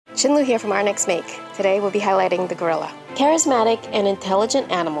Chinlu here from Our Next Make. Today we'll be highlighting the gorilla. Charismatic and intelligent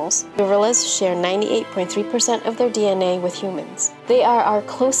animals, gorillas share 98.3% of their DNA with humans. They are our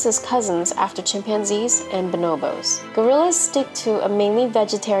closest cousins after chimpanzees and bonobos. Gorillas stick to a mainly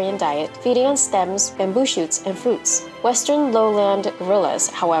vegetarian diet, feeding on stems, bamboo shoots, and fruits. Western lowland gorillas,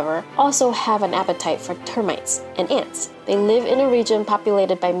 however, also have an appetite for termites and ants. They live in a region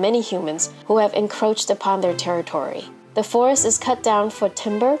populated by many humans who have encroached upon their territory. The forest is cut down for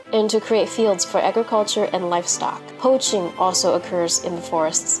timber and to create fields for agriculture and livestock. Poaching also occurs in the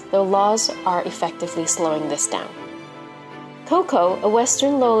forests, though laws are effectively slowing this down. Coco, a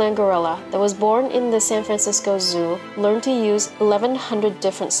western lowland gorilla that was born in the San Francisco Zoo, learned to use 1,100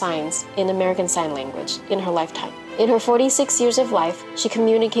 different signs in American Sign Language in her lifetime. In her 46 years of life, she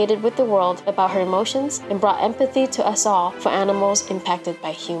communicated with the world about her emotions and brought empathy to us all for animals impacted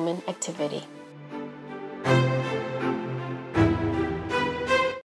by human activity.